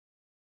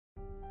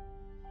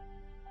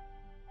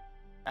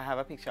I have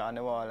a picture on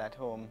the wall at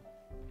home.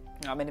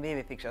 Not many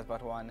baby pictures,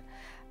 but one.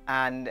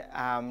 And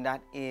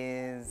that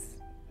is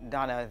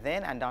Donna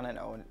then and Donna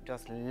now,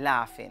 just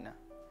laughing.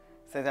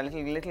 So it's a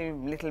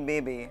little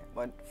baby,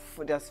 but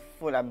just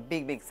full of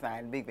big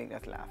smile, big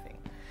just laughing.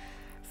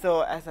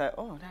 So I said,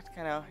 oh, that's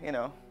kind of,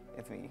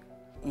 it's me.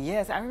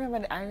 Yes, I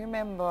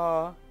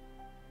remember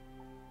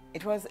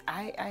it was,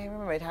 I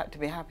remember it had to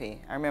be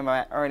happy. I remember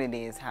my early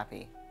days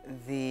happy.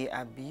 The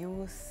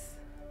abuse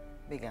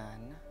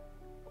began,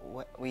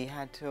 we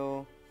had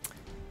to,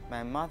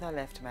 my mother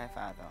left my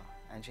father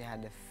and she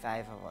had the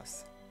 5 of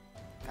us,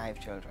 5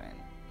 children.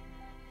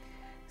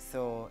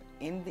 So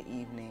in the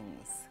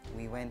evenings,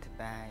 we went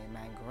by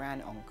my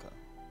granduncle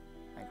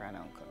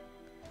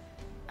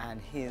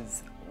and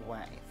his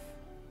wife.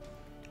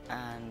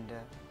 And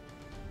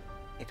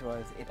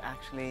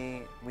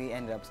we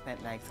ended up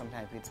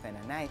sometimes we'd spend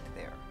a night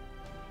there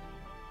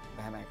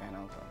by my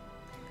granduncle.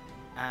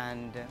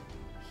 And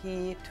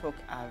he took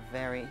a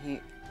very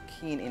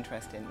keen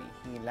interest in me.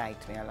 He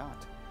liked me a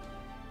lot.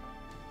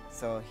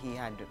 So he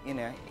had,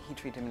 he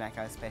treated me like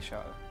I was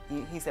special.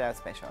 He said I was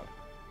special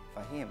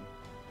for him.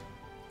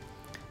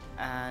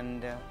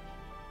 And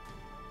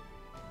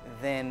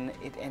then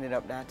it ended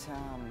up that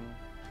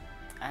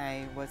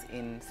I was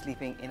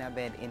sleeping in a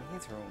bed in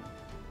his room.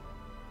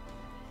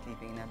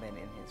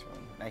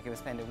 Like he would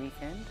spend the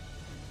weekend,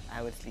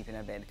 I would sleep in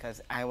a bed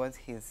because I was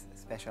his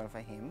special for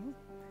him.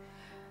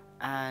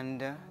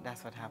 And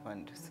that's what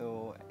happened.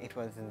 So it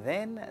was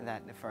then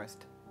that the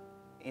first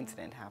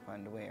incident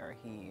happened where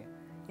he,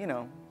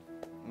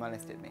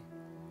 molested me.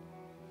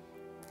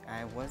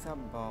 I would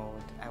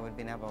have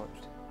been about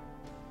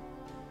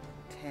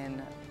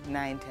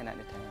 9, 10 at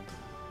the time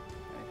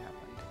when it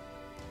happened.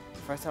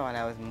 First of all,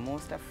 I was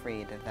most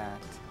afraid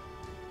that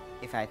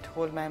if I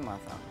told my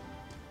mother,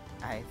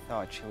 I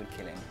thought she would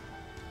kill him.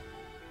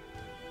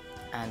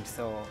 And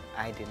so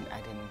I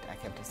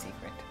kept it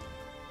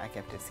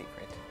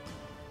secret.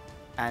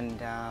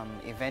 And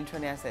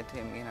eventually I said to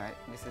him,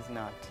 this is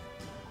not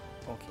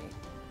okay.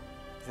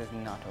 This is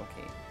not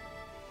okay.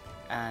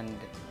 And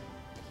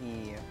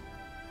he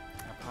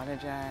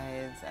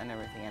apologized and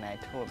everything, and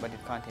but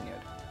it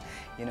continued.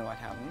 You know what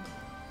happened?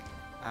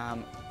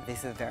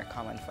 This is very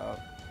common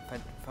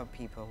for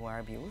people who are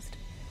abused.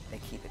 They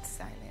keep it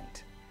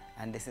silent.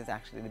 And this is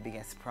actually the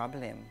biggest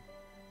problem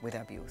with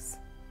abuse.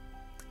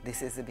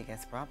 This is the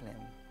biggest problem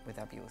with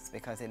abuse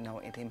because it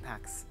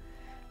impacts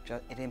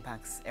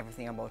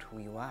everything about who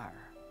you are.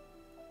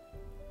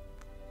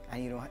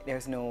 And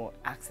there's no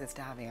access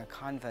to having a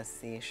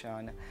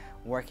conversation,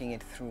 working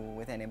it through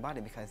with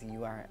anybody because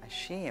you are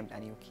ashamed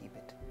and you keep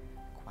it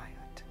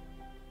quiet.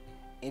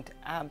 It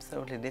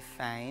absolutely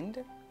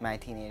defined my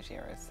teenage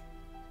years.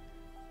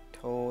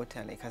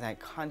 Totally, because I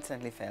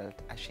constantly felt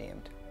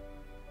ashamed.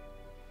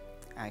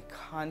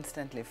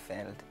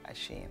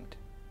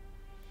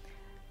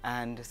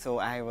 And so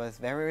I was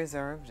very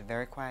reserved,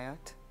 very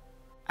quiet.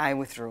 I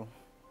withdrew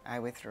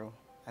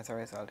as a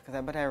result,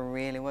 but I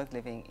really was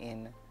living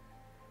in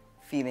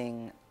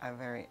feeling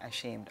very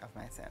ashamed of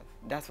myself.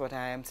 That's what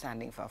I am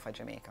standing for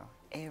Jamaica.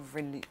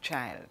 Every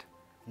child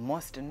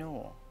must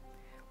know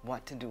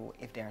what to do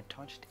if they are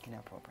touched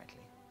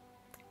inappropriately.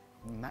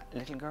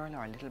 Little girl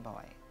or little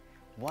boy,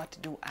 what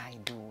do I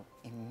do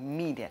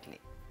immediately?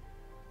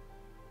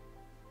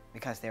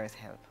 Because there is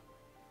help.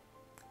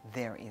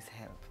 There is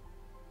help.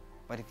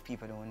 But if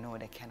people don't know,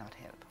 they cannot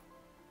help.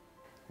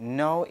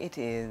 No, it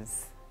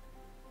is.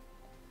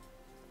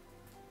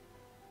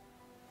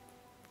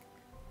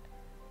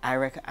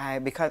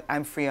 Because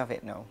I'm free of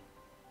it now.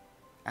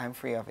 I'm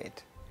free of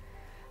it.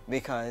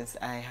 Because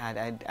all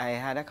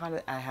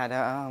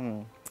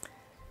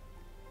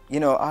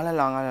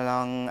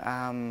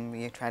along,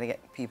 you try to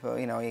get people,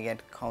 you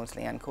get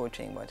counseling and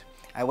coaching, but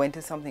I went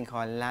to something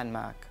called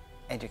Landmark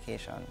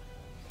Education,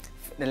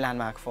 the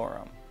Landmark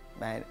Forum,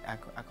 by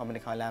a company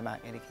called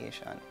Landmark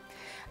Education.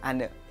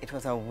 And it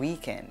was a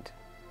weekend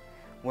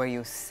where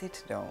you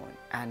sit down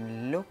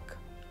and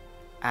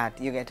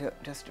you get to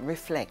just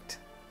reflect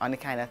on the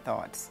kind of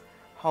thoughts.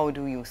 How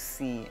do you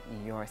see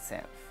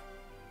yourself?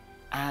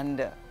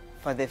 And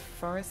for the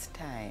first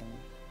time,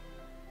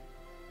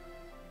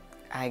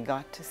 I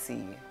got to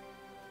see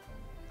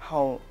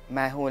how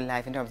my whole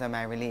life, in terms of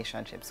my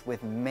relationships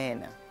with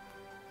men,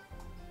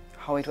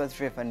 how it was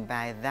driven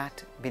by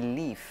that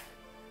belief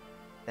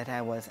that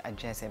I was a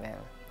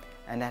Jezebel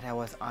and that I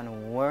was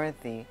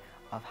unworthy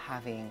of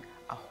having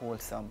a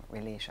wholesome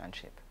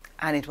relationship.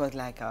 And it was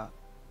like a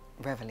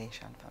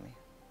revelation for me.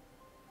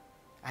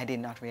 I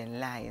did not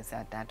realize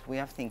that that way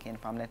of thinking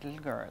from that little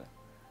girl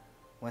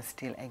was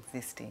still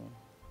existing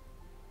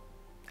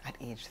at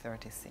age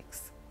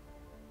 36.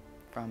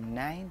 From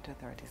 9 to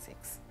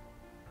 36.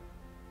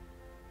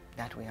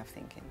 That way of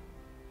thinking.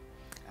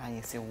 And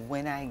you see,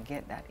 when I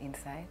get that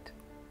insight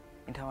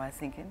into how I was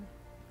thinking,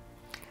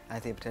 I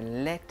was able to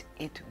let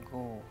it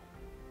go.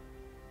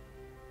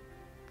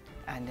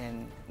 And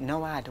then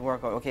now I had to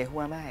work out, okay,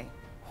 who am I?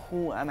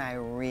 Who am I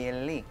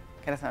really?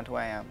 Because that's not who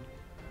I am.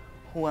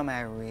 Who am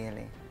I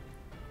really?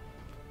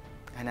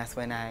 And that's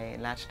when I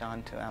latched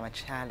on to, I'm a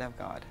child of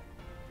God,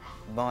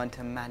 born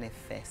to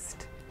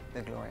manifest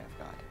the glory of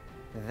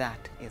God.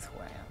 That is who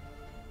I am.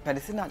 But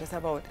this is not just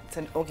about,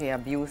 okay,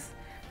 abuse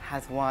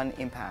has one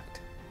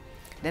impact.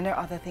 Then there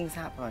are other things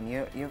happen.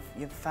 Your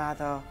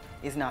father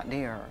is not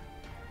there.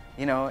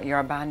 You know, you're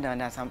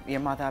abandoned,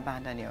 your mother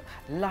abandoned you.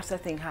 Lots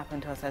of things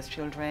happen to us as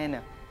children.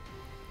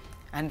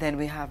 And then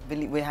we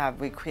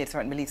create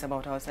certain beliefs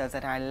about ourselves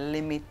that are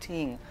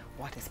limiting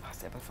what is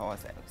possible for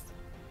ourselves.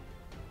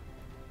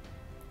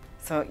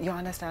 So you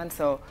understand?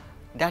 So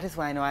that is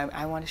why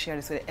I want to share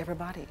this with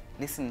everybody.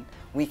 Listen,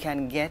 we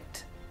can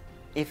get,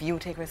 if you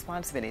take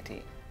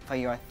responsibility for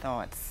your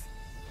thoughts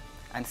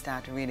and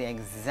start to really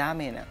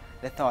examine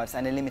the thoughts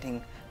and the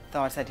limiting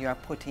thoughts that you are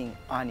putting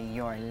on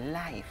your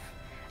life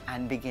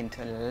and begin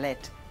to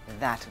let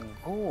that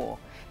go,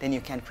 then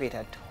you can create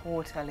a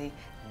totally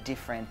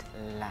different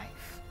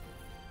life.